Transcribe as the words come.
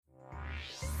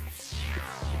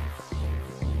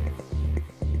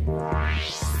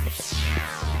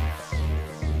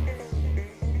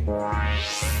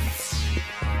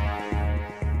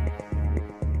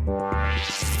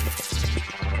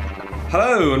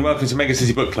Hello and welcome to Mega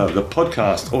City Book Club, the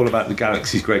podcast all about the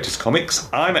galaxy's greatest comics.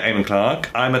 I'm Eamon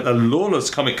Clark. I'm at the Lawless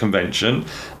Comic Convention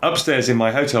upstairs in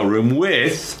my hotel room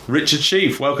with Richard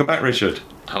Sheaf. Welcome back, Richard.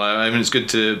 Hello, Eamon. It's good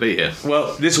to be here.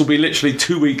 Well, this will be literally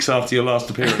 2 weeks after your last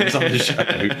appearance on the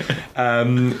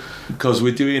show because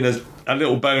we're doing a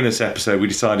little bonus episode we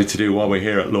decided to do while we're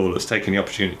here at Lawless, taking the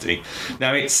opportunity.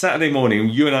 Now, it's Saturday morning.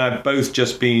 You and I have both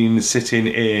just been sitting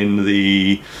in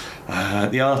the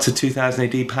Art of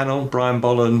 2000 AD panel. Brian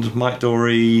Bolland, Mike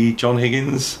Dorey, John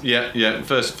Higgins. Yeah.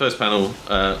 First panel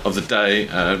of the day.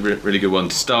 Really good one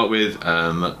to start with.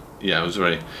 I was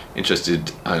very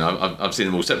interested. I've seen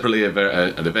them all separately at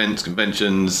events,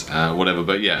 conventions, whatever.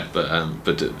 But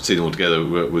to see them all together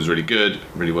was really good,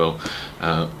 really well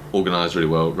organised, really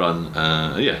well run.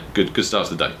 Good start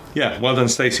to the day. Yeah, well done,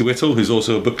 Stacey Whittle, who's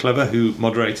also a book clubber who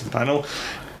moderated the panel.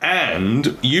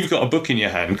 And you've got a book in your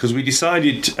hand because we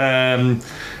decided,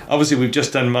 obviously we've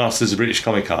just done Masters of British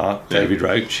Comic Art, David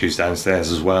Roach, who's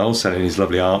downstairs as well, selling his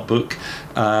lovely art book.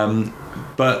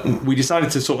 But we decided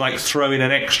to sort of like throw in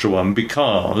an extra one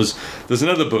because there's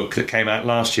another book that came out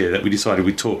last year that we decided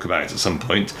we'd talk about at some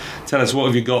point. Tell us, what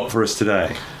have you got for us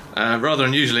today? Rather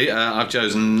unusually, I've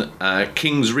chosen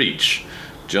King's Reach,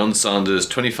 John Sanders'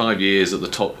 25 years at the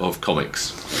top of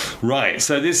comics. Right,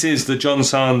 so this is the John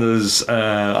Sanders,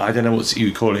 I don't know what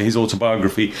you call it, his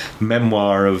autobiography,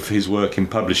 memoir of his work in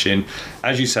publishing.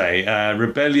 As you say,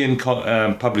 Rebellion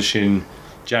publishing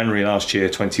January last year,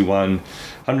 21,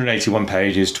 181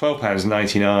 pages,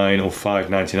 £12.99 or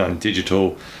 $5.99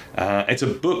 digital. It's a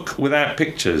book without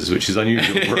pictures, which is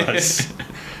unusual for us.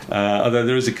 Although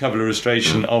there is a cover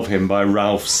illustration of him by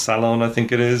Ralph Salon, I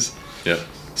think it is. Yeah.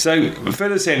 So,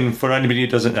 fill us in for anybody who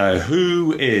doesn't know.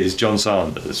 Who is John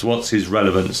Sanders? What's his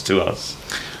relevance to us?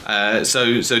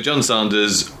 So John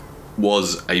Sanders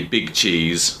was a big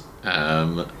cheese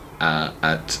at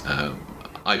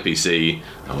IPC,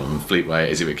 Fleetway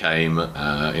as it became.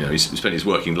 He spent his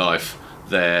working life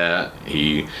there.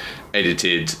 He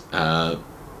edited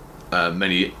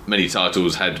many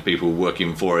titles, had people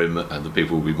working for him, and the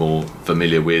people we'll be more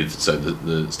familiar with. So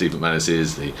the Steve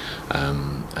McManus's, the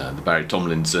Barry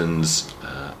Tomlinsons,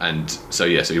 so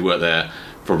he worked there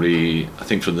probably, I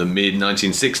think, from the mid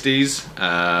 1960s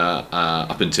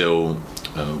up until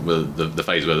the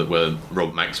phase where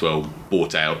Rob Maxwell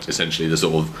bought out essentially the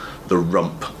sort of the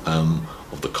rump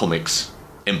of the comics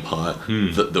empire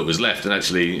that was left. And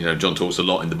actually, John talks a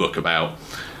lot in the book about,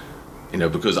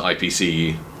 because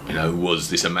IPC was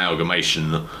this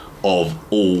amalgamation of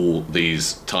all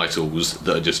these titles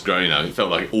that are just growing. It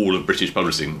felt like all of British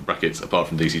publishing, brackets apart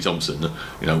from DC Thomson,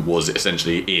 was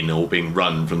essentially in or being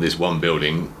run from this one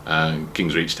building,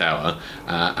 King's Reach Tower,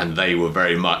 and they were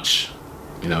very much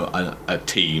a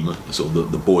team, sort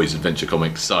of the boys' adventure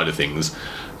comics side of things,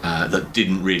 that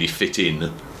didn't really fit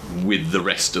in with the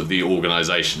rest of the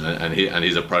organisation. And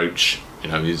his approach,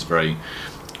 his very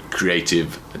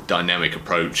creative, dynamic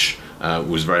approach,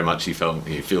 was very much, he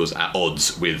feels at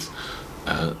odds with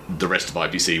the rest of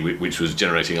IPC, which was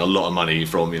generating a lot of money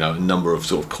from a number of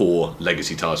sort of core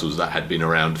legacy titles that had been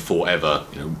around forever,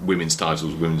 women's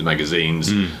titles, women's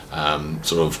magazines,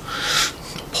 sort of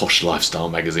posh lifestyle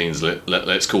magazines,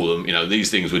 let's call them. These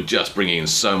things were just bringing in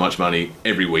so much money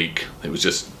every week. It was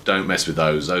just, don't mess with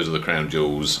those are the crown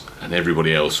jewels, and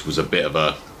everybody else was a bit of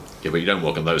a, but you don't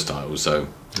work on those titles, so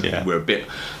we're a bit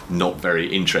not very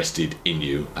interested in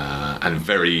you, and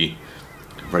very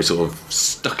sort of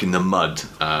stuck in the mud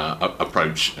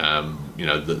approach,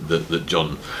 that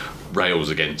John rails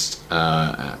against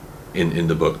in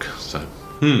the book. So.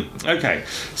 Okay,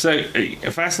 so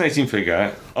a fascinating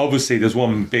figure. Obviously, there's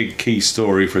one big key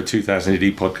story for a 2000 AD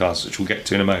podcast, which we'll get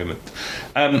to in a moment.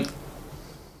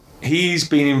 He's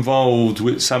been involved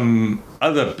with some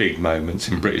other big moments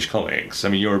in British comics. I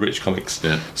mean, you're a British comics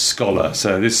scholar,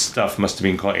 so this stuff must have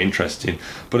been quite interesting.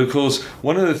 But of course,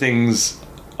 one of the things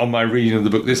on my reading of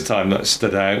the book this time that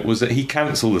stood out was that he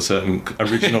cancelled a certain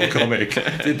original comic,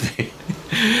 didn't he?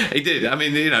 He did. I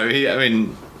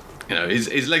mean,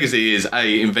 his legacy is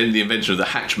the invention of the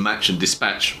hatch, match, and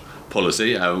dispatch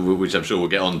policy, which I'm sure we'll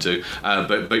get on to.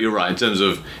 But you're right in terms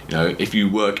of if you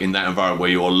work in that environment where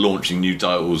you are launching new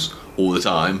titles all the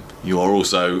time, you are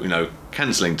also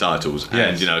cancelling titles.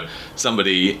 Yes. And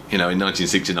somebody in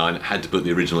 1969 had to put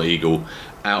the original Eagle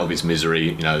out of its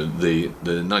misery. The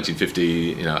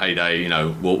 1950 heyday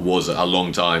was a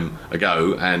long time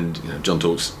ago, and John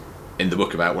talks in the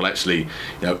book about, well, actually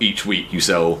each week you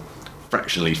sell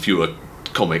fractionally fewer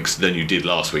comics than you did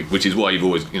last week, which is why you've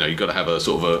always, you've got to have a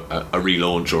sort of a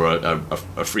relaunch or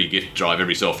a free gift drive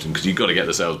every so often, because you've got to get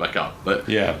the sales back up. But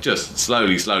just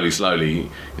slowly,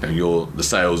 the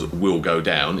sales will go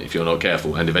down if you're not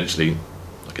careful, and eventually,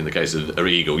 like in the case of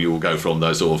Eagle, you will go from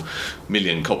those sort of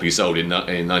million copies sold in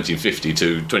 1950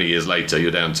 to 20 years later,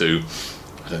 you're down to,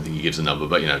 I don't think he gives a number,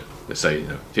 but let's say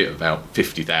about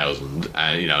 50,000, and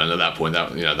and at that point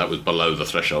that was below the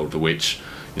threshold for which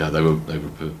they were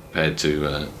prepared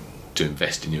to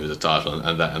invest in you as a title,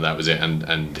 and that was it,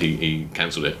 and he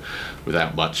cancelled it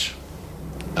without much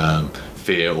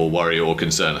fear or worry or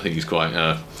concern. I think he's quite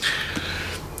a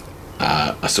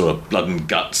sort of blood and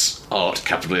guts art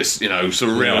capitalist,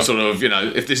 sort of real sort of,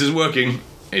 if this is working,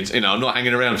 it's, I'm not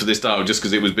hanging around for this title just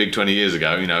because it was big 20 years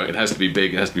ago. It has to be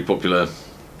big, it has to be popular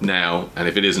now, and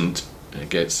if it isn't, it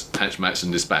gets Hatch, Match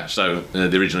and Dispatch. So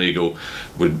the original Eagle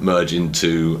would merge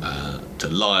into to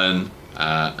Lion,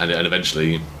 and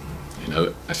eventually,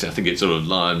 actually I think it's sort of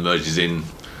Lion merges in.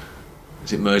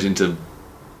 Is it merged into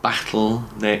Battle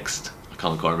next? I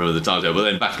can't quite remember the timetable, but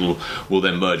then Battle will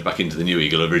then merge back into the new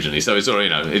Eagle originally. So it's sort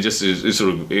of, it just is, it's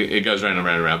sort of, it goes round and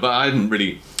round and round. But I hadn't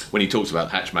really, when he talks about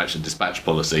Hatch, Match and Dispatch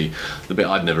policy, the bit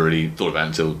I'd never really thought about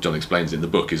until John explains it in the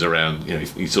book is around,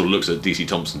 he sort of looks at DC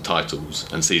Thomson titles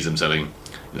and sees them selling,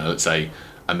 let's say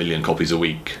 1 million copies a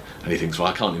week, and he thinks, well,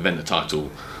 I can't invent a title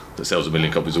that sells 1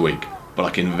 million copies a week, but I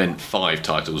can invent 5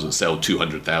 titles that sell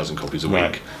 200,000 copies a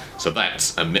week. So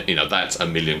that's that's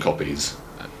 1 million copies.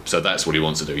 So that's what he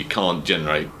wants to do. He can't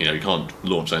generate, he can't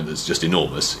launch something that's just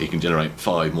enormous. He can generate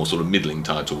 5 more sort of middling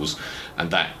titles,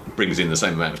 and that brings in the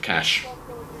same amount of cash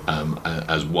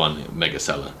as one mega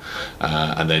seller.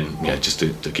 And then, just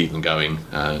to keep them going,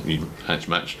 you Hatch,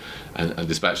 Match and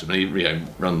Dispatch them. And he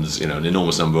runs, an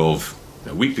enormous number of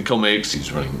weekly comics.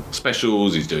 He's running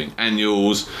specials. He's doing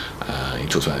annuals. He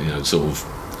talks about, sort of,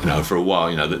 for a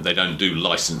while, that they don't do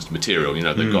licensed material.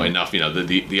 They've got enough.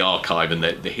 The archive and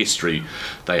the history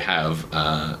they have,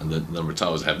 and the number of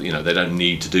titles they have. They don't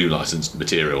need to do licensed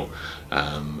material.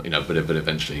 But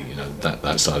eventually,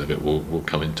 that side of it will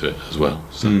come into it as well.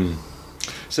 So.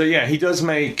 So he does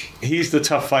make. He's the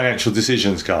tough financial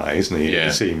decisions guy, isn't he? Yeah.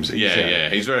 It seems. Yeah.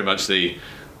 He's very much the.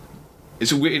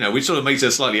 It's which sort of makes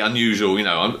it slightly unusual.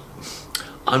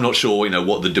 I'm not sure.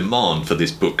 What the demand for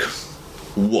this book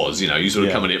was. You sort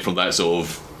of come at it from that sort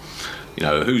of.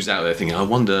 Who's out there thinking? I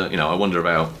wonder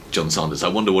about John Sanders. I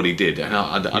wonder what he did. And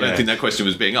I don't think that question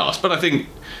was being asked. But I think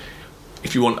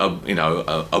if you want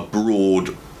a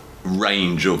broad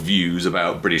range of views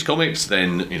about British comics,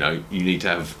 then you need to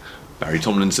have Barry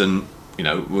Tomlinson,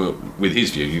 with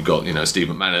his view. You've got, Steve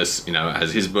McManus,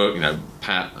 has his book.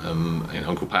 Pat,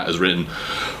 Uncle Pat has written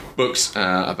books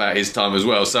about his time as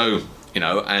well. So,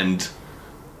 and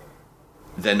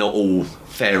they're not all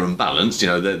fair and balanced.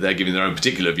 They're giving their own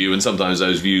particular view, and sometimes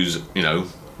those views,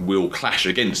 will clash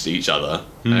against each other.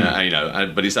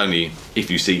 But it's only if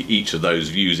you see each of those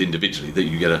views individually that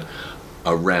you get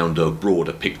a rounder,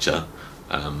 broader picture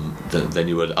than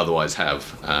you would otherwise have.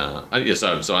 So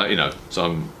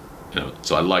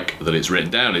I like that it's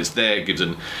written down. It's there. It gives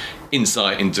an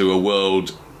insight into a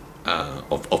world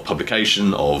of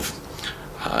publication, of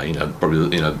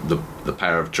probably the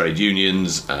power of trade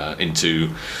unions, into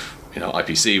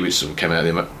IPC, which sort of came out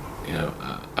of the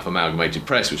of Amalgamated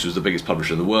Press, which was the biggest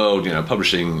publisher in the world.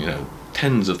 Publishing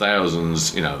tens of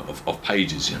thousands of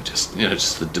pages.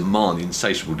 Just the demand, the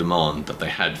insatiable demand that they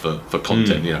had for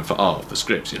content. For art, for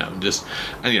scripts. In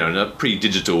a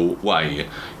pre-digital way.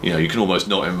 You can almost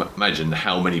not imagine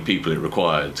how many people it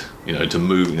required. To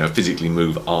move. Physically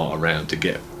move art around to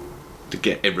get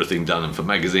everything done, and for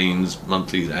magazines,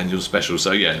 monthlies, annual specials.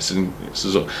 So it's a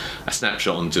sort of a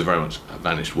snapshot into a very much a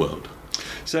vanished world.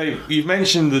 So you've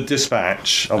mentioned the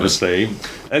Dispatch, obviously.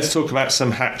 Let's talk about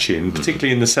some hatching,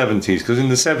 particularly in the 70s, because in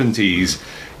the 70s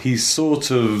he's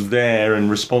sort of there and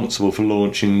responsible for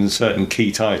launching certain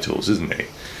key titles, isn't he?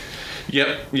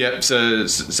 Yep. So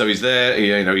he's there.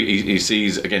 He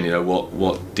sees again.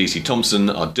 What DC Thomson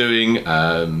are doing.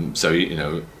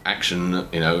 Action.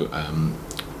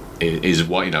 Is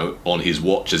what on his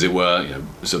watch, as it were.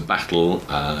 So Battle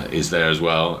is there as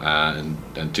well, and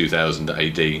 2000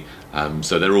 AD.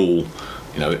 So they're all,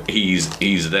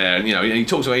 he's there, and he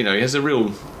talks about, he has a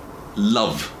real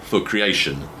love for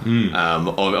creation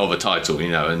of a title,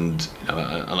 and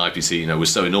an IPC,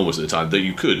 was so enormous at the time that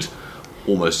you could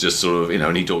almost just sort of,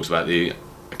 and he talks about the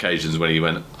occasions when he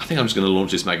went, I think I'm just going to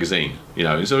launch this magazine,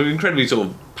 so an incredibly sort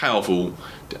of powerful,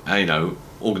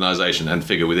 organisation and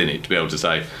figure within it to be able to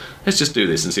say, let's just do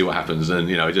this and see what happens. And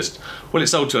it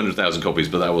sold 200,000 copies,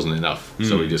 but that wasn't enough,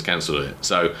 so we just cancelled it.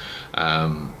 So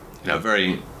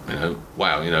very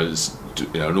wow, it's,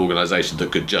 an organisation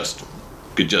that could just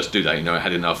do that. It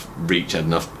had enough reach, had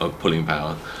enough pulling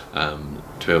power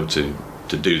to be able to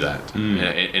do that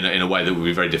in a way that would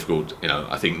be very difficult.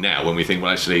 I think now when we think,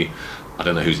 well, actually, I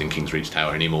don't know who's in King's Reach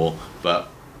Tower anymore, but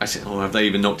actually, have they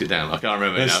even knocked it down? I can't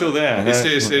remember. It's still there. It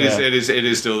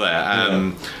is still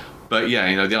there. But the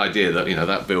idea that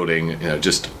that building,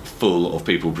 just full of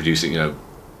people producing,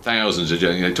 thousands of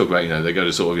journalists. Talk about, they go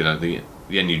to sort of, the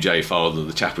NUJ Father of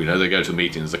the Chapel. They go to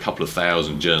meetings. There's a couple of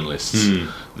thousand journalists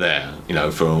there.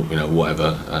 For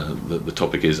whatever the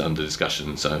topic is under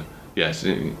discussion. So it's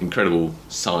an incredible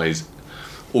size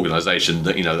organisation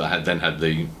that that had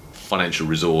the financial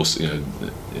resource,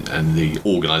 and the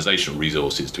organisational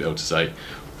resources to be able to say,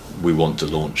 we want to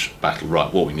launch Battle.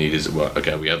 Right, what we need is,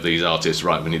 okay, we have these artists.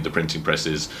 Right, we need the printing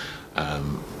presses.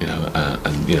 And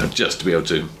just to be able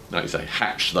to, like you say,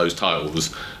 hatch those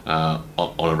titles on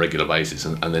a regular basis,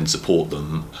 and then support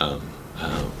them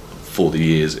for the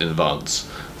years in advance.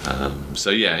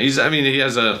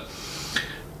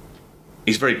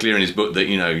 He's very clear in his book that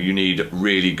you need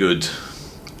really good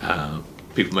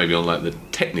people, maybe on like the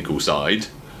technical side,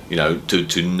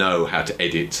 to know how to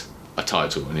edit a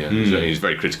title. And he's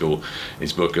very critical in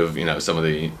his book of some of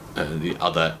the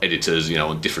other editors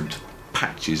on different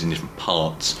patches in different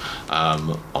parts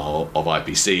of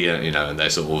IPC, and they're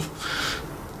sort of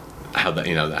how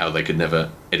they could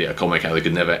never edit a comic, how they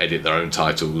could never edit their own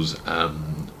titles.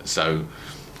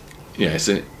 It's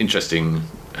an interesting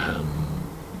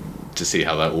to see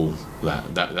how that all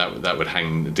that would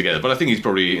hang together. But I think he's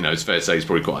probably, it's fair to say he's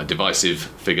probably quite a divisive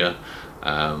figure.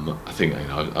 I think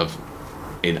I've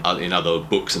in other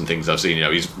books and things I've seen,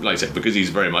 he's, like I said, because he's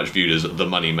very much viewed as the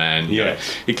money man.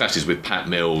 He clashes with Pat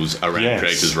Mills around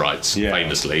creators' rights,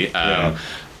 famously.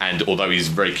 And although he's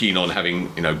very keen on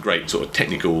having great sort of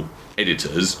technical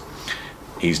editors,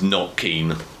 he's not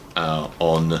keen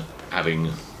on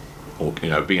having or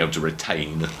being able to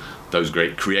retain those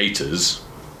great creators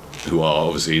who are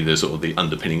obviously the sort of the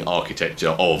underpinning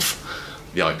architecture of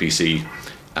the IPC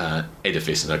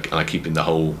edifice, and are keeping the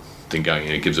whole thing going.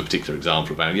 It gives a particular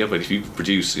example about but if you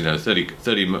produce 30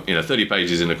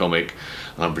 pages in a comic,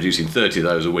 and I'm producing 30 of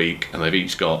those a week, and they've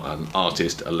each got an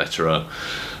artist, a letterer,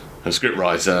 a script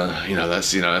writer,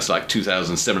 that's like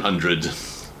 2,700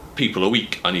 people a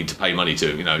week I need to pay money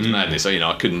to. It's madness. So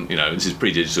I couldn't, this is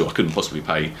pre-digital, I couldn't possibly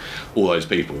pay all those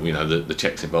people. The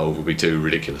checks involved would be too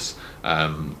ridiculous.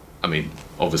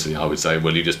 Obviously I would say,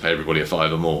 well, you just pay everybody a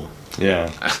 $5 or more.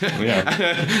 And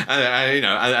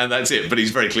that's it. But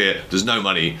he's very clear, there's no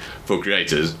money for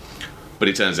creators, but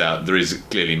it turns out there is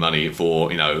clearly money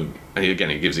for, and again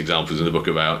he gives examples in the book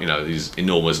about these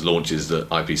enormous launches that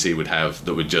IPC would have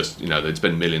that would just they'd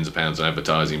spend millions of pounds on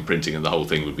advertising, printing, and the whole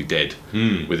thing would be dead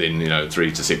within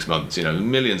 3 to 6 months.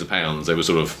 Millions of pounds they were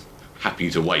sort of happy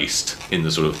to waste in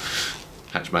the sort of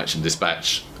Hatch, Match and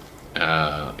Dispatch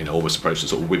almost approach to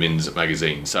sort of women's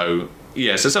magazine. So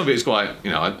some of it is quite,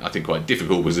 I think quite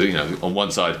difficult, because on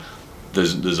one side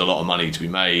there's a lot of money to be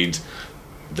made,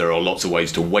 there are lots of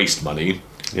ways to waste money,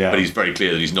 but he's very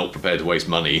clear that he's not prepared to waste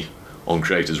money on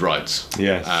creators' rights.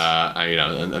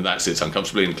 And that sits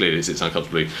uncomfortably, and clearly it sits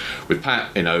uncomfortably with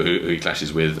Pat, who he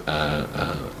clashes with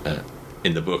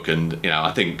in the book. And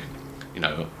I think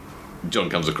John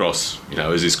comes across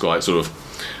as this quite sort of,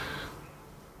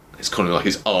 it's kind of like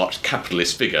his arch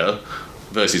capitalist figure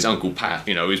versus Uncle Pat,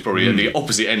 who's probably at the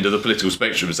opposite end of the political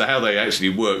spectrum. So how they actually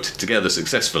worked together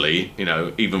successfully,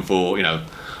 even for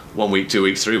 1 week, 2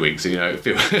 weeks, 3 weeks, it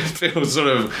feels sort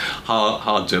of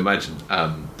hard to imagine.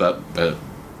 But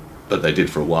they did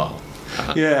for a while.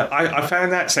 I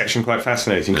found that section quite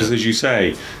fascinating, because, as you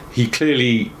say,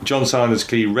 John Sanders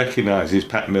clearly recognises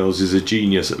Pat Mills as a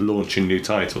genius at launching new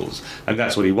titles, and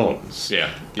that's what he wants.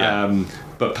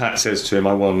 But Pat says to him,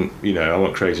 I want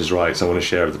creators' rights, I want a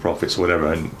share of the profits or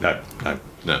whatever, and no.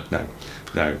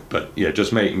 But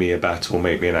just make me a Battle,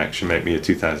 make me an Action, make me a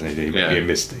 2000 AD, make me a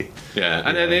Misty.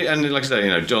 And like I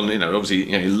say, John, obviously,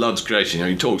 he loves creation.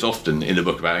 He talks often in the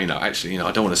book about, actually,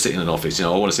 I don't want to sit in an office. I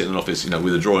want to sit in an office,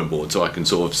 with a drawing board, so I can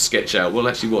sort of sketch out. Well,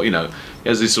 actually, what he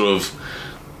has this sort of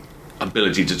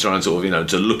ability to try and sort of,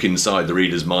 to look inside the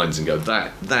reader's minds and go,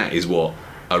 that is what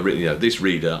this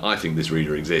reader. I think this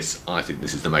reader exists. I think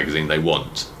this is the magazine they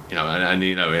want.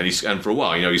 And for a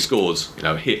while, he scores,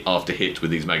 hit after hit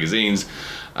with these magazines.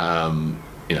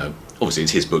 Obviously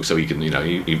it's his book, so he can, he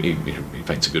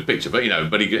paints a good picture. But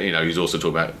he's also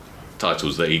talking about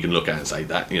titles that he can look at and say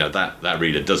that, that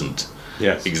reader doesn't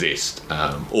exist.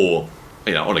 Or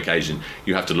on occasion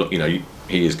you have to look.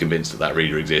 He is convinced that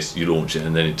reader exists. You launch it,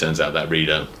 and then it turns out that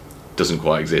reader doesn't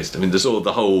quite exist. I mean, it's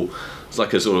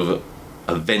like a sort of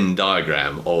a Venn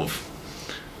diagram of,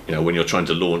 when you're trying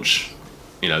to launch,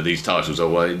 these titles. Or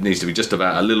well, it needs to be just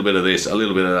about a little bit of this, a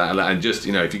little bit of that, and just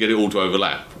if you get it all to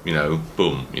overlap,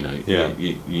 boom,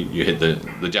 you hit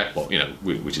the jackpot,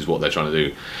 which is what they're trying to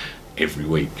do every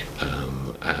week.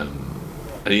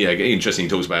 And interesting. He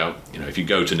talks about if you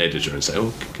go to an editor and say,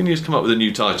 "Oh, can you just come up with a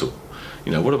new title?"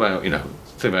 What about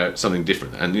think about something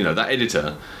different? And that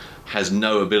editor has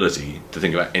no ability to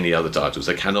think about any other titles.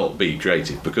 They cannot be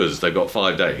creative because they've got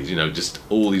 5 days. Just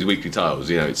all these weekly titles.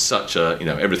 It's such a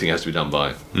everything has to be done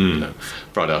by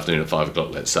Friday afternoon at 5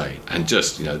 o'clock, let's say, and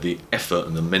just the effort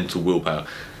and the mental willpower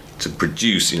to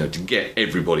produce, to get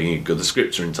everybody. You've got the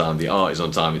scripts are in time, the art is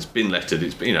on time, it's been lettered,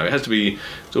 it's it has to be.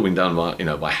 It's all been done by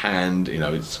by hand.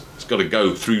 It's got to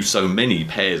go through so many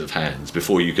pairs of hands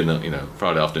before you can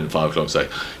Friday afternoon at 5 o'clock say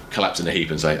collapse in a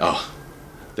heap and say, oh,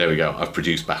 there we go, I've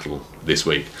produced Battle this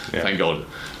week, thank God.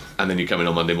 And then you come in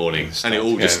on Monday morning and it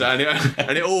all just and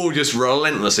it all just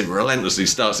relentlessly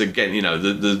starts again.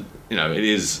 It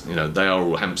is they are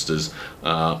all hamsters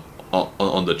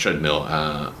on the treadmill,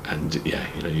 and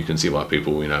you can see why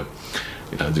people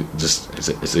just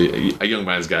it's a young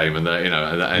man's game, and they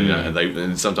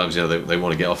and sometimes they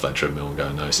want to get off that treadmill and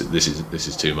go, no, this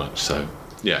is too much. So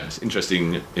it's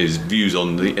interesting his views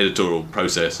on the editorial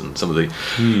process and some of the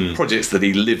projects that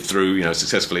he lived through,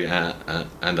 successfully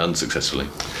and unsuccessfully.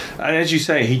 And as you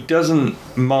say, he doesn't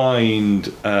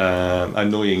mind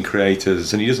annoying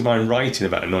creators, and he doesn't mind writing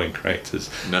about annoying creators.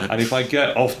 No. And if I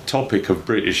get off topic of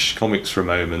British comics for a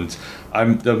moment,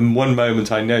 the one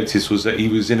moment I noticed was that he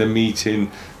was in a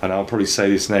meeting, and I'll probably say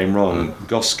this name wrong,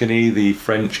 Goscinny, the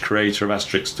French creator of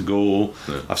Asterix de Gaulle.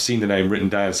 I've seen the name written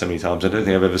down so many times, I don't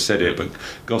think I've ever said it, but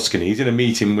Goscinny, he's in a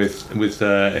meeting with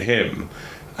him,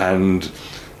 and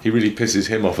he really pisses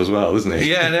him off as well, doesn't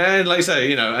he? Yeah, and like I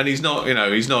say, and he's not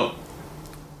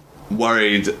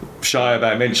worried, shy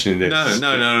about mentioning this.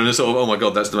 No. Sort of, oh my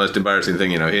God, that's the most embarrassing thing.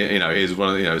 He's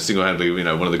one of the, single-handedly,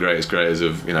 one of the greatest creators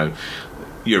of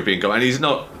European comics, and he's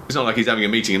not. It's not like he's having a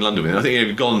meeting in London with him. I think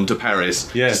he'd gone to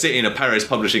Paris, sit in a Paris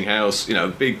publishing house,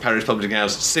 big Paris publishing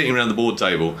house, sitting around the board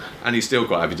table, and he's still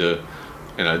quite happy to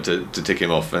tick him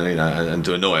off and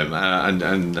to annoy him,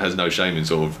 and has no shame in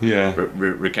sort of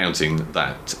recounting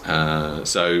that. I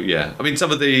mean,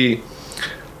 some of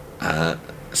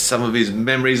his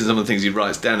memories and some of the things he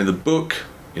writes down in the book,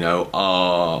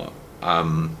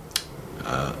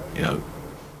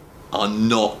 are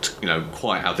not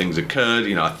quite how things occurred.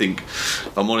 I think,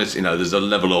 if I'm honest, there's a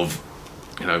level of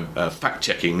fact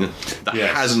checking that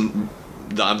hasn't.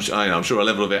 That I'm sure a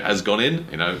level of it has gone in.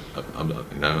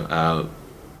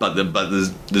 But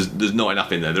there's not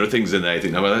enough in there. There are things in there you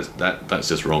think, no, well, that's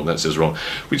just wrong. That's just wrong,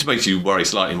 which makes you worry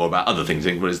slightly more about other things.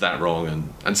 Think, well, is that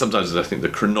wrong? And sometimes I think the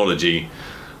chronology,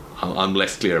 I'm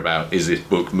less clear about. Is this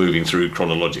book moving through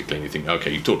chronologically? And you think,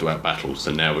 okay, you've talked about battles,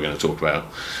 and now we're going to talk about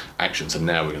actions, and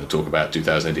now we're going to talk about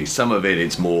 2000 AD. Some of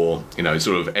it's more, it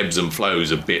sort of ebbs and flows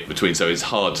a bit between. So it's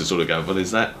hard to sort of go, well, is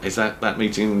that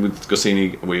meeting with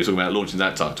Goscinny where you're talking about launching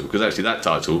that title? Because actually that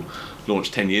title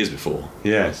launched 10 years before.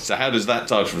 Yes. So how does that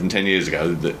title from 10 years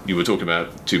ago that you were talking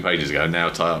about 2 pages ago now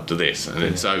tie up to this?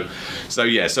 And so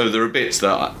there are bits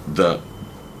that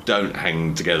don't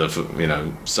hang together for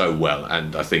so well,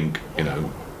 and I think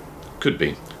could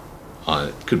be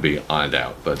ironed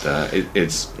out, but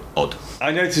it's odd.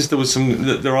 I noticed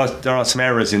there are some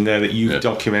errors in there that you've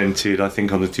documented, I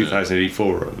think, on the 2000 AD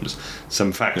forums,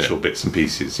 some factual bits and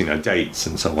pieces, dates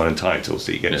and so on, and titles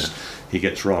that he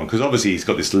gets wrong, because obviously he's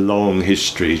got this long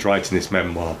history. He's writing this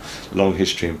memoir, long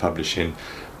history in publishing.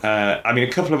 I mean,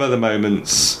 a couple of other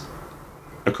moments,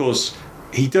 of course,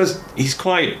 he's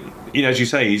quite, as you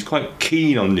say, he's quite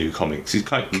keen on new comics. He's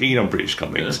quite keen on British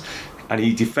comics, and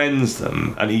he defends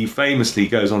them. And he famously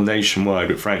goes on Nationwide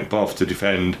with Frank Boff to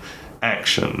defend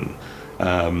Action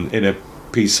in a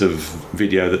piece of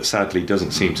video that sadly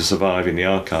doesn't seem to survive in the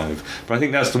archive. But I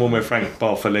think that's the one where Frank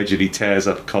Boff allegedly tears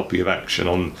up a copy of Action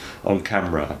on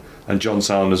camera. And John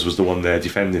Sanders was the one there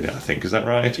defending it, I think. Is that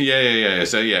right? Yeah.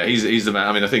 So he's the man.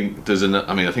 I mean, I think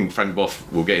I think Frank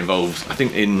Boff will get involved. I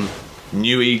think in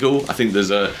New Eagle, I think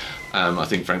there's a. I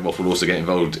think Frank Boff will also get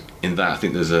involved in that. I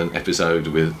think there's an episode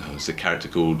with it's a character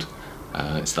called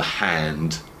it's the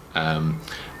Hand, and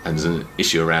there's an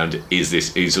issue around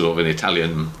he's sort of an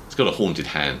Italian. It's got a haunted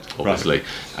hand, obviously,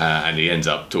 right. And he ends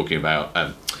up talking about.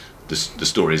 The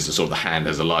story is sort of the hand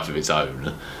has a life of its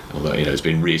own, although it's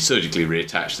been surgically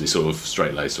reattached to this sort of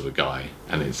straight-laced sort of guy,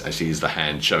 and it's actually is the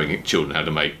hand showing children how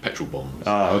to make petrol bombs.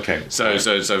 Ah, okay. So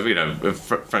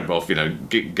Frank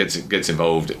Boff gets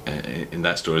involved in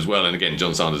that story as well, and again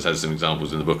John Sanders has some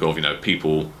examples in the book of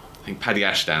people I think Paddy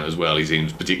Ashdown as well. He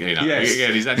seems particularly, Yes.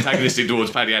 again, he's antagonistic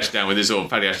towards Paddy Ashdown with this sort of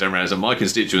Paddy Ashdown round. So my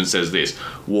constituent says this.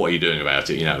 What are you doing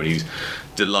about it? And he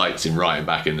delights in writing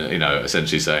back and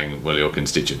essentially saying, well, your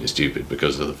constituent is stupid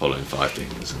because of the following 5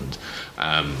 things. And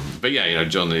but yeah,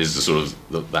 John is the sort of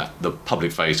the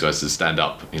public face who has to stand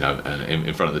up,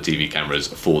 in front of the TV cameras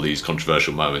for these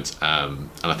controversial moments. And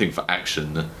I think for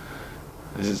action.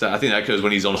 I think that occurs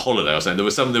when he's on holiday or something. There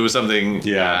was something,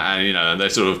 and they're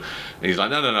sort of, and he's like,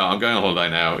 no, I'm going on holiday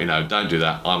now. Don't do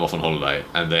that. I'm off on holiday,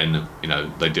 and then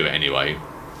they do it anyway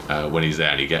when he's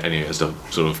there, and he has to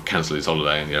sort of cancel his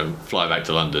holiday and fly back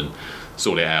to London,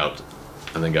 sort it out,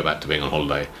 and then go back to being on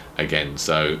holiday again.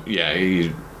 So yeah,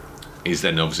 he's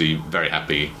then obviously very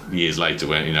happy years later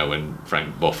when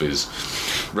Frank Boff is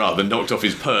rather knocked off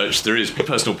his perch through his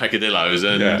personal peccadillos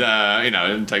and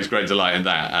and takes great delight in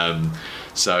that.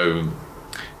 So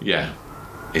yeah,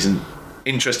 it's an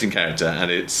interesting character,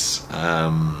 and it's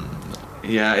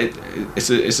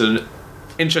it's an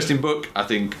interesting book. I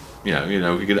think we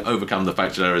can overcome the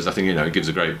factual errors. I think it gives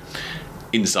a great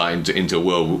insight into a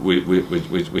world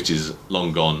which is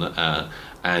long gone,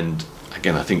 and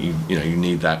again, I think you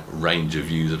need that range of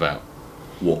views about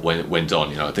what went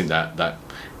on. I think that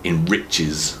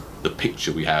enriches the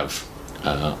picture we have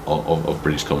of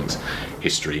British comics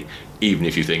history, even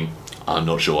if you think, I'm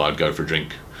not sure I'd go for a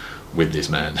drink with this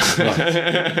man.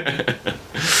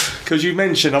 Because you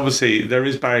mentioned, obviously, there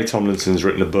is Barry Tomlinson's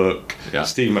written a book. Yeah.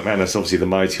 Steve McManus, obviously, The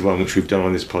Mighty One, which we've done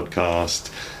on this podcast.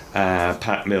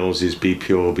 Pat Mills is Be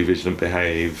Pure, Be Vigilant,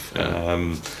 Behave,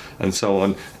 and so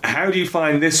on. How do you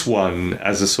find this one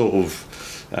as a sort of,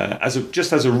 as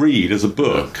a read, as a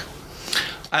book?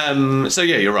 So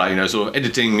yeah, you're right. Sort of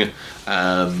editing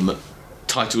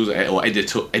titles or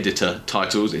editor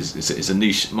titles is a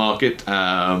niche market.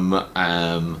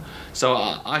 So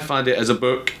I find it as a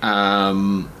book.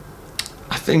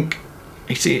 I think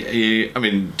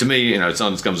to me,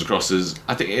 Sanders comes across as,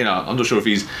 I think, I'm not sure if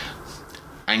he's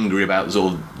angry about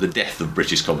sort of the death of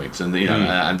British comics, and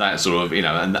and that sort of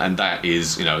and that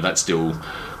is that still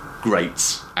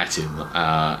grates at him,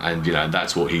 and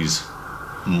that's what he's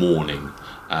mourning.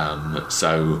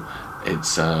 So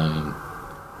it's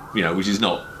which is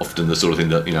not often the sort of thing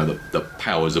that that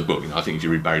powers a book. I think if you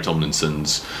read Barry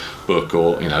Tomlinson's book,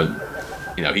 or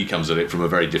he comes at it from a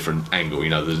very different angle.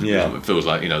 It feels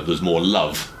like there's more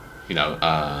love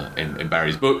in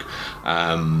Barry's book.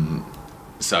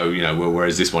 So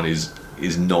whereas this one is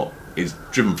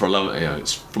driven for a love.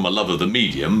 It's from a love of the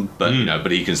medium, but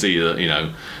but he can see that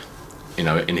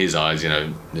in his eyes,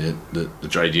 the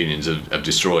trade unions have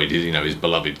destroyed his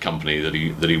beloved company that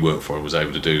he worked for and was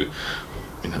able to do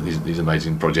these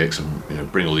amazing projects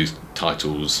and bring all these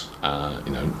titles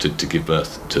to give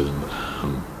birth to them.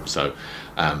 So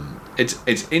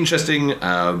it's interesting,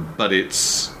 but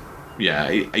it's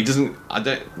he doesn't. I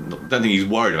don't think he's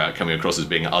worried about coming across as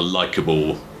being a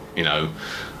likable,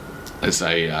 let's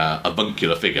say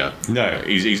avuncular figure. No,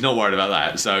 he's not worried about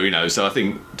that. So so I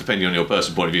think, depending on your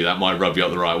personal point of view, that might rub you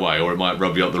up the right way, or it might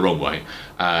rub you up the wrong way.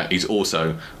 He's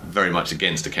also very much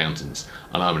against accountants,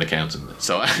 and I'm an accountant,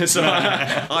 so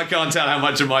I can't tell how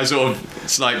much of my sort of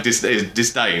slight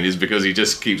disdain is because he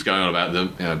just keeps going on about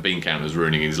the bean counters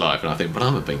ruining his life, and I think, but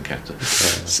I'm a bean counter.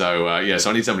 So I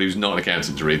need somebody who's not an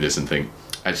accountant to read this and think,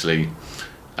 actually,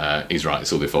 he's right.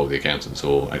 It's all the fault of the accountants,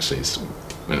 or actually, it's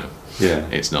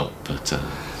it's not. But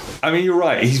you're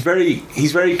right. He's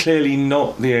very clearly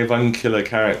not the avuncular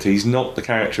character. He's not the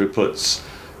character who puts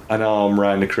an arm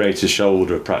around the creator's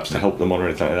shoulder, perhaps to help them on or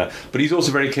anything like that. But he's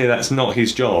also very clear that's not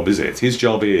his job, is it? His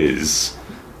job is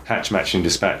hatch, matching,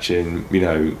 dispatching.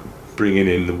 Bringing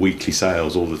in the weekly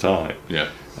sales all the time. Yeah.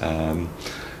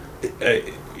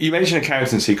 You mentioned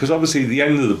accountancy, because obviously at the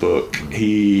end of the book,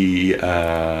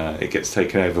 it gets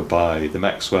taken over by the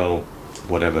Maxwell,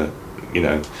 whatever,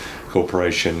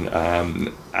 corporation,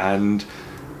 and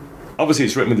obviously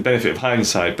it's written with the benefit of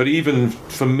hindsight, but even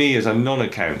for me as a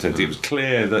non-accountant, it was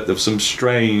clear that there was some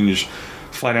strange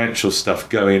financial stuff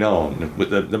going on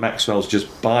with the Maxwells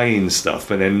just buying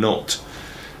stuff and then not.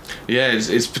 Yeah,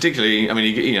 it's particularly.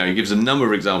 He gives a number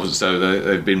of examples. So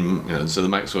they've been, so the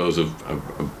Maxwells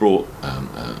have brought,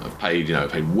 have paid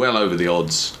well over the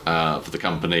odds for the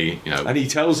company. And he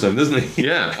tells them, doesn't he?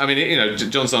 Yeah,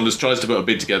 John Sanders tries to put a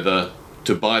bid together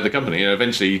to buy the company.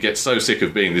 Eventually, he gets so sick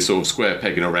of being this sort of square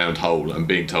peg in a round hole and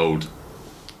being told,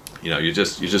 you're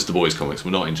just the boys' comics.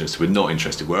 We're not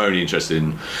interested. We're only interested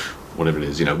in whatever it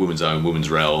is. Woman's Own,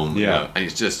 Woman's Realm. Yeah. And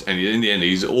it's just, and in the end,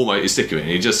 he's sick of it. And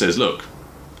he just says, look,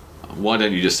 why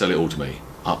don't you just sell it all to me?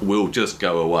 We'll just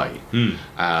go away.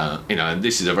 And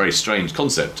this is a very strange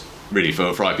concept really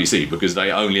for IPC, because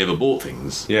they only ever bought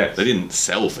things. Yes. They didn't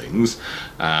sell things,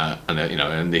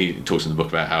 and he talks in the book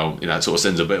about how it sort of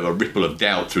sends a bit of a ripple of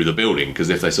doubt through the building, because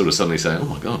if they sort of suddenly say, oh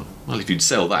my god, well, if you'd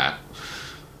sell that,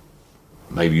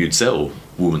 maybe you'd sell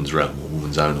Woman's Realm or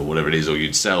Woman's Own or whatever it is, or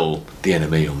you'd sell The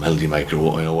Enemy or Melody Maker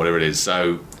or whatever it is.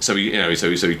 So he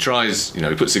tries,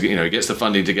 he puts, he gets the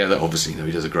funding together. Obviously,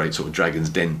 he does a great sort of Dragon's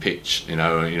Den pitch,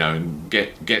 and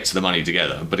gets the money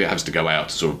together, but it has to go out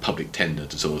to sort of public tender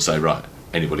to sort of say, right,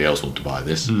 anybody else want to buy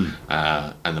this? And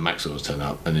the Maxwells turn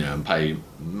up and pay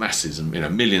masses and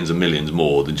millions and millions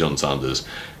more than John Sanders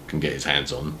can get his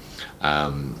hands on,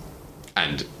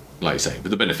 and like you say, with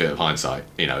the benefit of hindsight,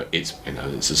 it's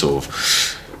a sort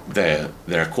of they're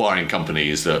acquiring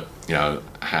companies that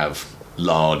have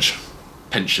large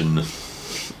pension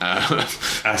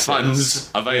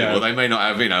funds available. They may not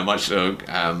have much,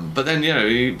 but then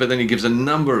he gives a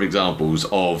number of examples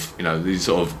of these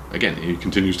sort of, again, he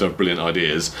continues to have brilliant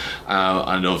ideas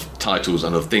and of titles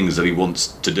and of things that he wants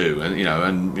to do,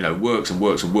 and works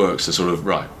to sort of,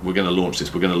 right, we're going to launch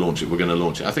this, we're going to launch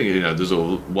it. I think there's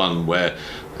sort of one where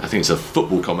I think it's a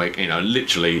football comic,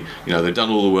 literally, they've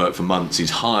done all the work for months, he's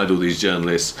hired all these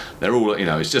journalists, they're all,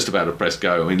 it's just about to press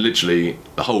go. I mean, literally,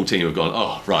 the whole team have gone,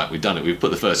 oh, right, we've done it, we've put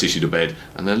the first issue to bed,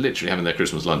 and they're literally having their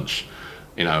Christmas lunch,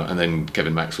 and then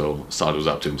Kevin Maxwell sidles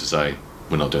up to him to say,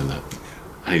 we're not doing that.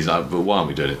 And he's like, but why aren't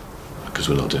we doing it? Because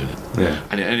we're not doing it. Yeah.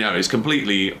 And it's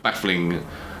completely baffling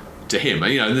to him.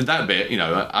 And that bit,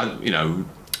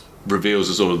 reveals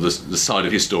a sort of the side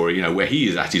of his story, where he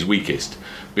is at his weakest,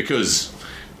 because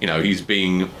he's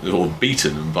being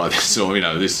beaten by this sort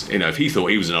of, if he thought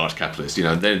he was an arch capitalist,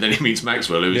 then he meets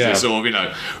Maxwell, who's this sort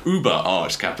of, uber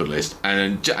arch capitalist,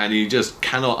 and he just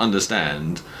cannot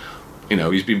understand.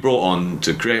 He's been brought on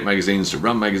to create magazines, to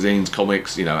run magazines,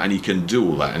 comics, and he can do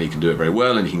all that, and he can do it very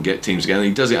well, and he can get teams together, and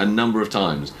he does it a number of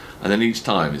times, and then each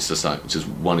time it's just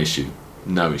one issue,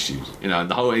 no issues,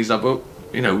 and the whole, he's like, well,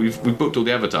 we've booked all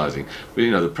the advertising, but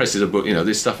the presses are booked,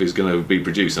 this stuff is going to be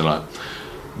produced, and like,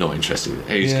 not interested.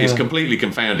 It's completely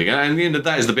confounding, and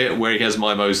that is the bit where he has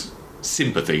my most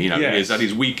sympathy. He is at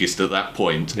his weakest at that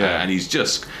point, and he's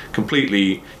just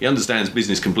completely. He understands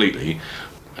business completely,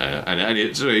 and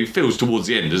it sort of feels towards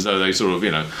the end as though they sort of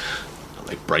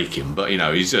they break him, but he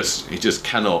just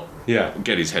cannot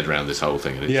get his head around this whole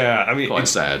thing. And it's quite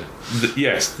sad.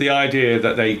 The idea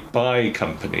that they buy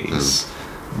companies.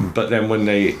 But then when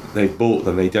they bought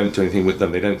them, they don't do anything with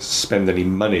them. They don't spend any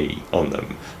money on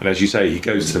them. And as you say, he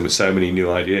goes to them with so many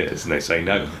new ideas, and they say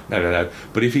no.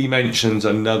 But if he mentions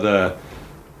another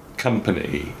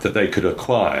company that they could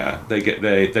acquire,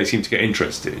 they seem to get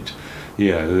interested.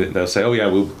 They'll say, oh yeah,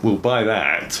 we'll buy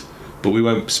that, but we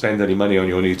won't spend any money on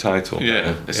your new title.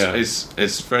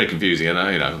 It's very confusing, and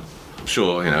I'm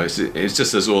sure it's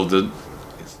just a sort of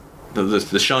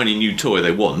the shiny new toy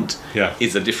they want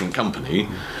is a different company,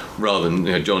 rather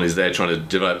than John is there trying to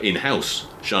develop in-house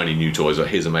shiny new toys, or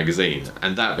here's a magazine,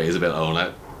 and that bit is a bit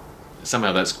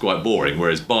somehow that's quite boring,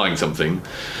 whereas buying something,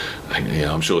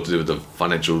 I'm sure to do with the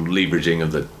financial leveraging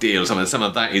of the deal, some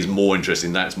of that is more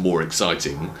interesting, that's more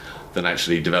exciting than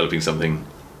actually developing something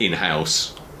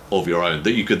in-house of your own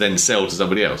that you could then sell to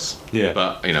somebody else.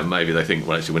 But maybe they think,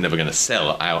 well, actually we're never going to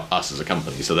sell us as a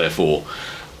company, so therefore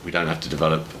we don't have to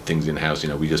develop things in-house,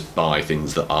 we just buy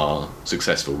things that are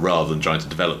successful rather than trying to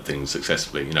develop things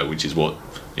successfully, which is what,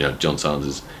 John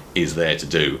Sanders is there to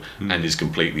do, and is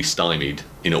completely stymied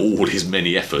in all his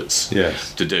many efforts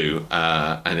to do,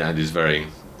 and is very,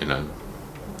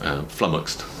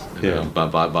 flummoxed by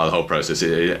the whole process.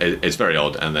 It's very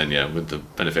odd, and then, with the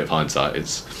benefit of hindsight,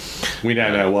 we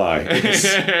now know why.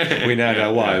 We now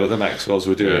know why, what the Maxwells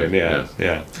were doing,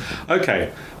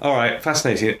 Okay, all right,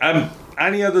 fascinating.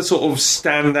 Any other sort of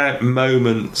standout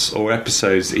moments or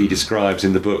episodes that he describes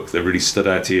in the book that really stood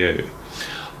out to you?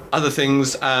 Other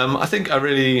things, I think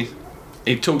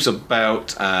he talks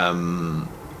about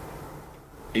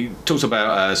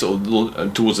sort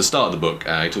of towards the start of the book,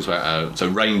 he talks about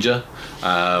Ranger,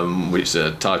 which is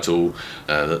a title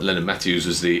that Leonard Matthews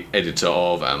was the editor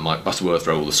of, and Mike Butterworth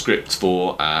wrote all the scripts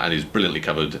for, and is brilliantly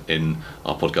covered in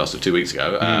our podcast of 2 weeks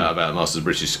ago about Masters of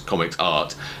British Comics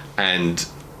Art. And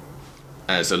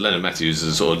so Leonard Matthews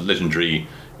is a sort of legendary,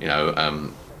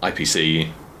 IPC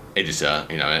editor,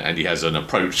 and he has an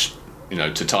approach,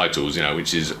 to titles,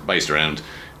 which is based around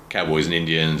cowboys and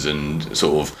Indians and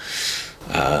sort of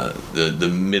the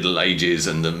Middle Ages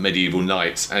and the medieval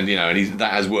knights, and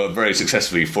that has worked very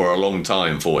successfully for a long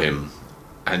time for him.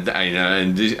 But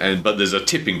there's a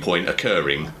tipping point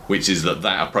occurring, which is that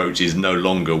approach is no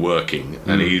longer working,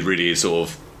 and he really is sort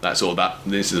of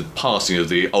this is a passing of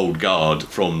the old guard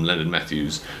from Leonard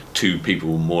Matthews to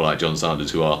people more like John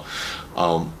Sanders, who are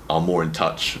more in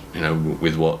touch,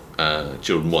 with what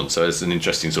children want. So it's an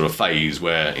interesting sort of phase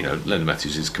where Leonard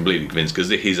Matthews is completely convinced, because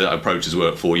his approach has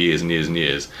worked for years and years and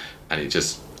years, and it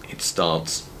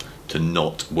starts to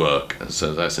not work.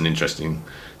 So that's an interesting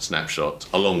snapshot.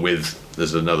 Along with,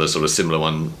 there's another sort of similar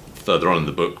one further on in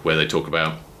the book where they talk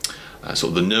about sort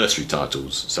of the nursery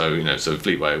titles. So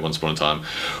Fleetway, Once Upon a Time,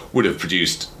 would have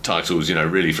produced titles,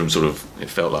 really from sort of, it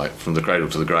felt like, from the cradle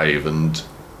to the grave. And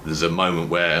there's a moment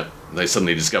where they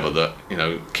suddenly discover that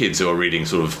kids who are reading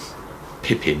sort of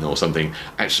Pippin or something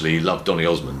actually love Donny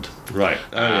Osmond. Right.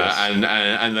 Yes.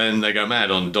 And then they go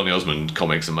mad on Donny Osmond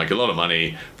comics and make a lot of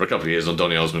money for a couple of years on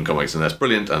Donny Osmond comics, and that's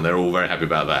brilliant, and they're all very happy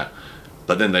about that.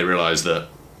 But then they realise that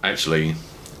actually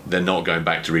they're not going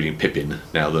back to reading Pippin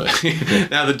now that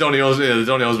the Donny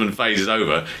Osmond phase is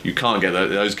over. You can't get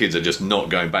those kids are just not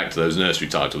going back to those nursery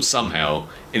titles. Somehow,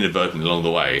 inadvertently along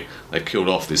the way, they've killed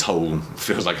off this whole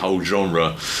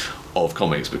genre of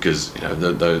comics, because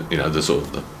the sort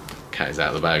of the cat is out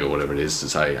of the bag or whatever it is, to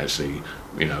say actually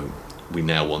we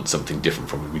now want something different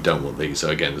from it. We don't want these. So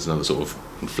again, there's another sort of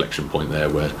inflection point there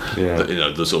where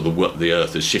the sort of the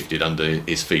earth has shifted under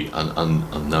his feet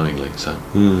unknowingly. So.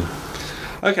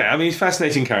 Okay, I mean, he's a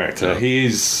fascinating character. Yeah. He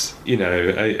is,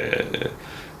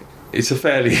 it's a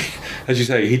fairly, as you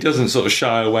say, he doesn't sort of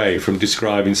shy away from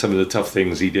describing some of the tough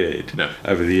things he did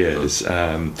over the years.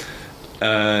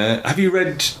 Have you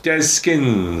read Des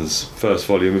Skin's first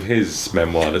volume of his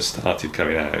memoir that started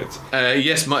coming out?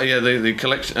 Yes, the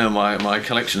collection, my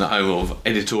collection at home of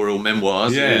editorial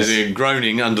memoirs is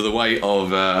groaning under the weight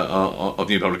of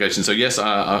new publications. So yes,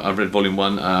 I've read volume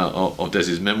 1 of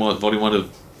Des's memoir, volume 1 of.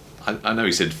 I know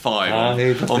he said 5 on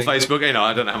Facebook.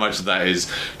 I don't know how much of that is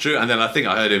true. And then I think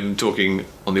I heard him talking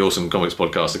on the Awesome Comics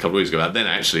podcast a couple of weeks ago about then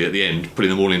actually at the end putting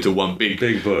them all into one big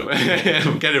book,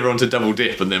 get everyone to double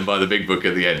dip and then buy the big book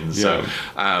at the end. Yeah.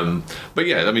 So, but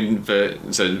yeah, I mean, for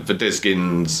Des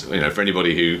Skin's, for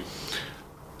anybody who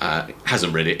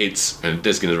hasn't read it, it's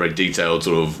Des Skin is a very detailed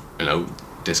sort of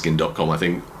deskin.com, I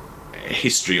think,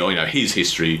 history, or his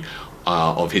history.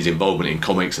 Of his involvement in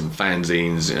comics and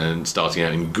fanzines, and starting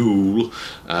out in Ghoul,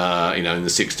 in the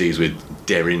 60s with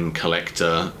Derin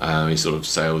Collector, his sort of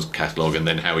sales catalogue, and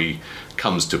then how he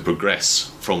comes to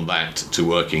progress from that to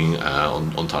working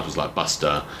on titles like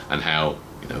Buster, and how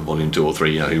volume 2 or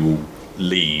 3 he will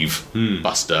leave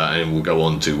Buster and will go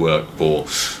on to work for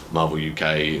Marvel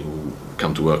UK, will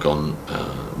come to work on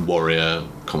Warrior,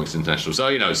 Comics International.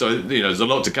 So there's a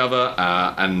lot to cover,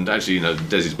 and actually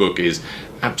Des's book is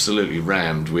absolutely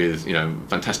rammed with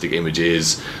fantastic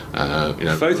images.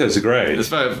 Photos are great.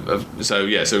 So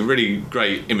really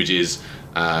great images.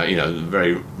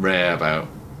 Very rare about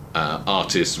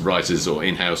artists, writers, or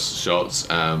in-house shots.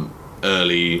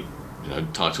 Early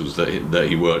titles that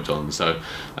he worked on. So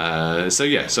that's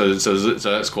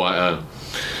quite a.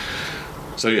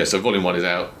 So volume 1 is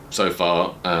out so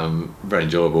far. Very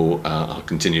enjoyable. I'll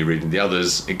continue reading the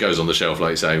others. It goes on the shelf, like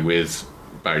you say, with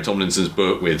Barry Tomlinson's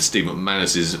book, with Steve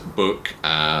McManus's book.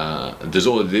 There's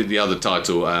all the other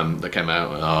title that came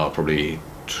out probably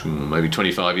maybe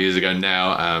 25 years ago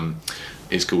now.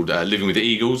 It's called Living with the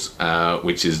Eagles,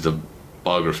 which is the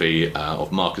biography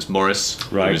of Marcus Morris,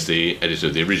 who was the editor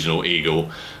of the original Eagle,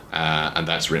 and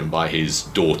that's written by his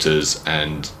daughters,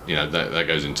 and that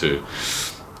goes into.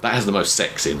 That has the most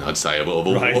sex in, I'd say, of all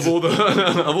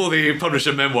the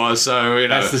publisher memoirs. So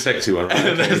that's the sexy one,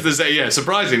 right? Okay.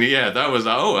 Surprisingly, that was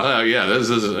like, this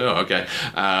is okay.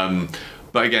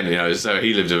 But again, so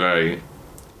he lived a very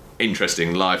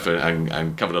interesting life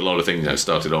and covered a lot of things.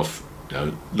 Started off,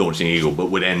 launching Eagle, but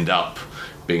would end up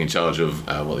being in charge of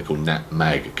what they call Nat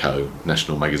Mag Co,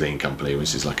 National Magazine Company,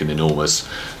 which is like an enormous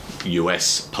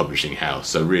US publishing house.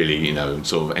 So really,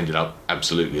 sort of ended up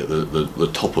absolutely at the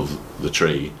top of the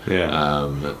tree.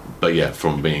 But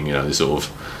from being, this sort of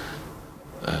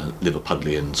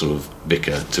Liverpudlian sort of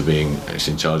vicar to being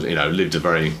actually in charge, lived a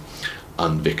very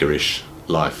unvicarish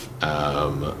life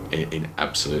in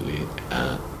absolutely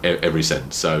every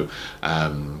sense. So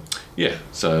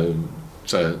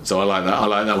So I like that. I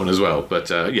like that one as well. But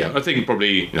I think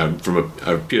probably from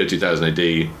a pure 2000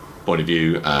 AD point of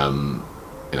view,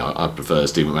 I prefer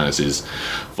Steve McManus's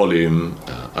volume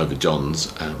over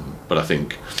John's. But I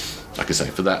think, like I say,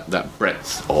 for that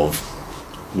breadth of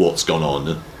what's gone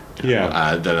on, then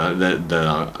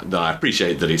I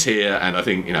appreciate that it's here. And I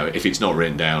think if it's not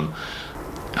written down,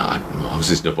 I was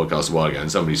listening to a podcast a while ago, and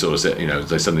somebody sort of said,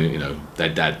 they suddenly, their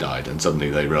dad died, and suddenly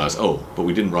they realised, but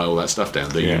we didn't write all that stuff down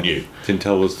that you knew. Didn't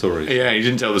tell the stories. Yeah, you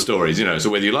didn't tell the stories, So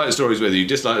whether you like the stories, whether you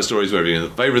dislike the stories, whether you're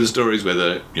in favour of the stories,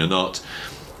 whether you're not,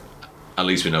 at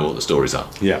least we know what the stories are.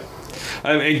 Yeah.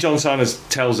 John Sanders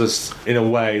tells us, in a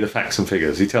way, the facts and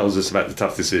figures. He tells us about the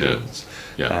tough decisions.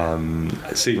 Yeah.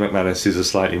 Steve McManus is a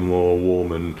slightly more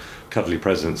warm and cuddly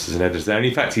presence as an editor. And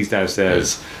in fact, he's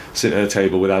downstairs sitting at a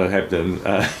table with Alan Hebden.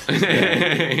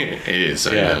 He is.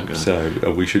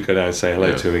 So we should go down and say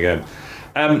hello to him again.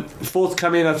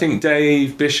 Forthcoming, I think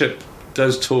Dave Bishop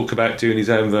does talk about doing his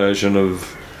own version of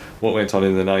what went on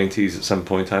in the 90s at some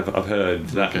point. I've heard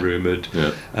that rumoured.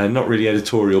 Yeah. Not really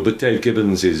editorial, but Dave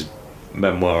Gibbons'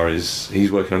 memoir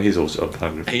he's working on his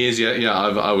autobiography. He is, yeah.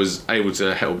 I was able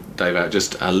to help Dave out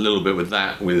just a little bit with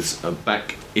that, with a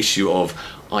back issue of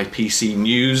IPC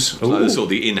News, like sort of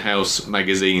the in-house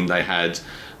magazine they had,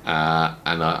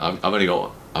 and I've only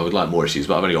got, I would like more issues,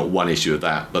 but I've only got one issue of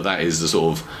that. But that is the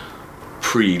sort of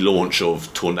pre-launch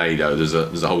of Tornado. There's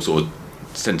a whole sort of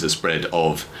centre spread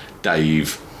of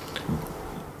Dave,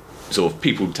 sort of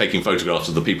people taking photographs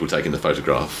of the people taking the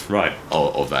photograph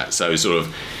of that. So sort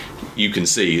of you can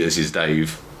see this is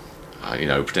Dave,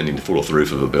 pretending to fall off the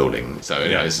roof of a building.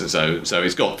 So so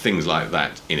it's got things like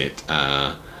that in it.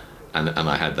 And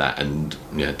I had that, and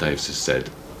Dave just said,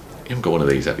 "You haven't got one of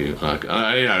these, have you?" Like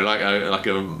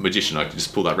a magician, I could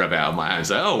just pull that rabbit out of my hand and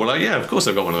say, "Oh, well, of course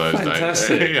I've got one of those."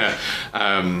 Fantastic.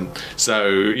 So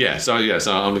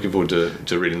I'm looking forward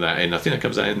to reading that. And I think it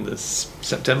comes out in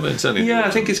September. I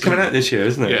think it's coming out this year,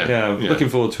 isn't it? I'm looking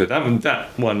forward to it. That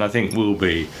one I think will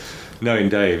be. Knowing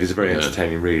Dave is a very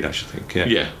entertaining read, I should think.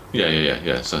 Yeah.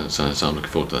 So I'm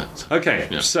looking forward to that. Okay,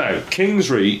 so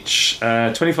King's Reach,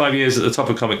 25 years at the top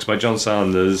of comics by John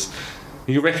Sanders.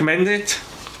 You recommend it?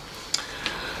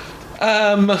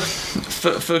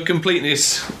 For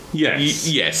completeness,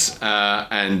 yes.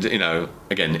 And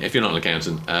again, if you're not an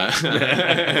accountant,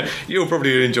 you'll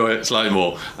probably enjoy it slightly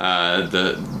more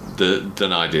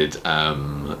than I did.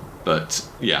 But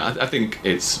I think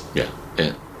it's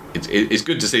It's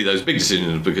good to see those big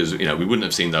decisions, because we wouldn't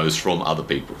have seen those from other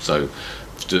people. So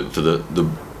for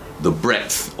the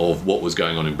breadth of what was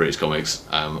going on in British comics,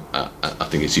 I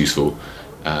think it's useful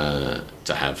to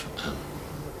have.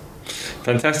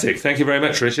 Fantastic. Thank you very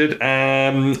much, Richard.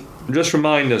 Just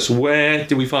remind us, where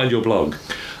do we find your blog?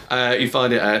 You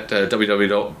find it at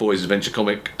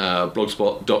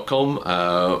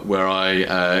www.boysadventurecomic.blogspot.com, where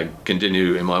I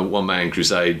continue in my one-man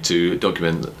crusade to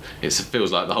document. It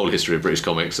feels like the whole history of British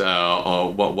comics,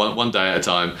 one day at a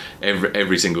time,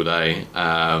 every single day.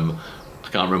 I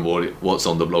can't remember what's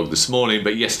on the blog this morning,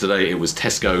 but yesterday it was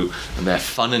Tesco and their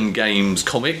Fun and Games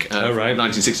comic,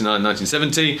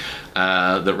 1969-1970,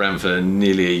 that ran for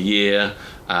nearly a year.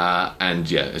 And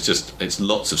it's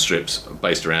lots of strips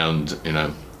based around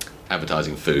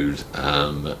advertising food,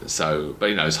 it's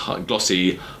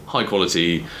glossy, high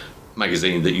quality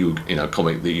magazine that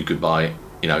comic that you could buy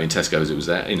in Tesco's. It was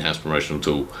their in-house promotional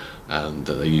tool that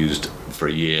they used for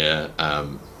a year.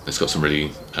 It's got some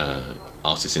really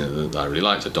artists in it that I really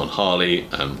liked. So Don Harley,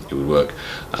 who would work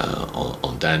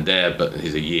on Dan Dare, but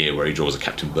he's a year where he draws a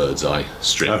Captain Birdseye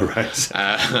strip. Oh, right.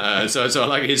 So I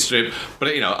like his strip, but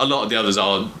a lot of the others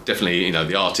are definitely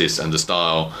the artists and the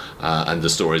style and the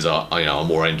stories are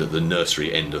more aimed at the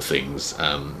nursery end of things.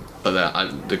 But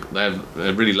they have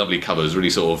really lovely covers, really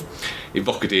sort of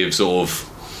evocative, sort of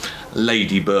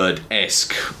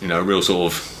Ladybird-esque, real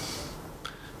sort of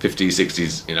 50s,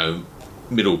 60s,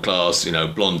 middle class,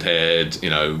 blonde-haired,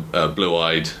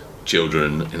 blue-eyed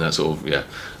children in that sort of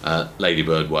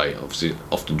Ladybird way. Obviously,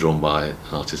 often drawn by an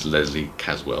artist, Leslie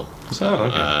Caswell. So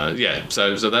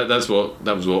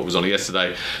that was what was on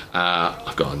yesterday.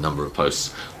 I've got a number of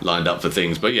posts lined up for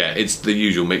things, but it's the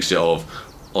usual mixture of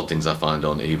odd things I find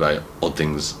on eBay, odd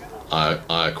things I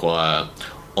acquire,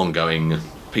 ongoing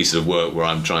pieces of work where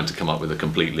I'm trying to come up with a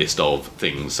complete list of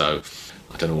things. So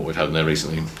I don't know what we've had in there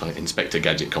recently, like Inspector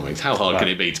Gadget comics. How hard can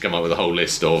it be to come up with a whole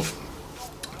list of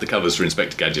the covers for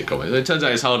Inspector Gadget comics? It turns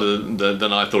out it's harder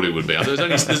than I thought it would be.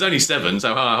 There's only 7,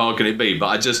 so how hard can it be? But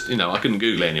I just, I couldn't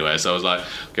Google it anywhere, so I was like,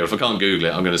 okay, if I can't Google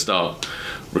it, I'm going to start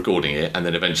recording it, and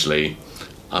then eventually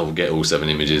I will get all 7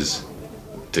 images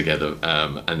together,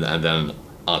 and then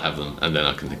I'll have them, and then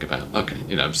I can think about,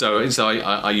 so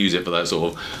I use it for that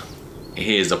sort of,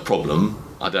 here's a problem.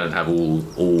 I don't have all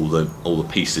the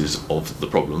pieces of the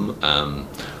problem,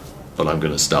 but I'm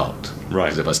going to start. Right.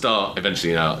 Because if I start,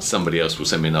 eventually, somebody else will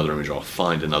send me another image, or I'll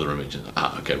find another image. And,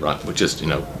 okay, right. We'll just,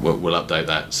 we'll update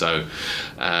that. So,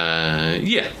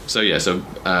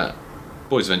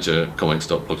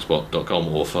 boysadventurecomics.blogspot.com,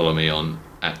 or follow me on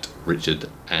at Richard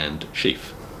and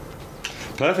Sheaf.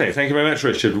 Perfect. Thank you very much,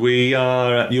 Richard.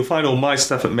 You'll find all my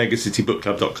stuff at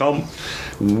megacitybookclub.com.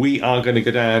 We are going to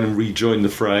go down and rejoin the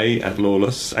fray at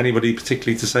Lawless. Anybody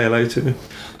particularly to say hello to?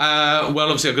 Well,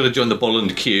 obviously I've got to join the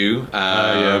Bolland queue.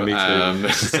 Yeah, me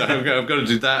too. So I've got to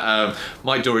do that.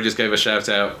 Mike Dorey just gave a shout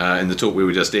out in the talk we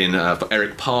were just in for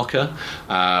Eric Parker,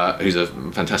 who's a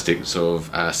fantastic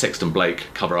sort of Sexton Blake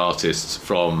cover artist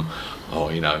from,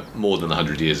 more than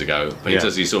 100 years ago. But he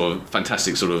does these sort of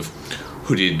fantastic sort of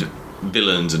hooded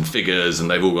villains and figures, and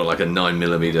they've all got like a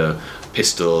 9mm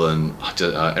pistol, and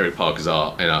Eric Parker's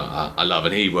art, I love.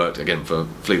 And he worked again for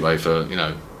Fleetway for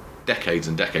decades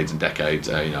and decades and decades,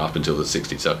 up until the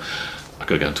 60s. So I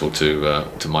could go and talk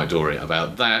to Mike Dorey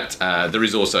about that. There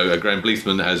is also Graham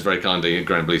Bleethman has very kindly.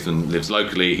 Graham Bleethman lives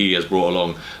locally. He has brought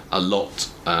along a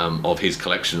lot of his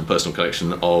personal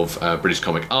collection of British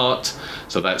comic art.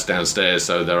 So that's downstairs.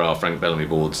 So there are Frank Bellamy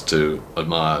boards to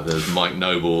admire. There's Mike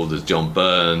Noble. There's John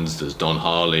Burns. There's Don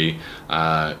Harley.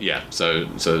 So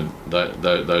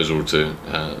those are all to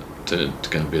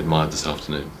go and be admired this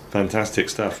afternoon. Fantastic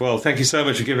stuff. Well, thank you so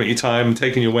much for giving it your time,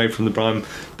 taking you away from the Brian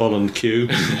Bolland queue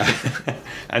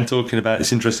and talking about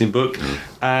this interesting book.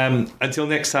 Until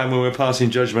next time, when we're passing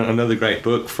judgment on another great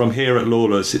book, from here at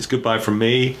Lawless, it's goodbye from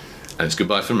me. And it's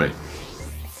goodbye from me.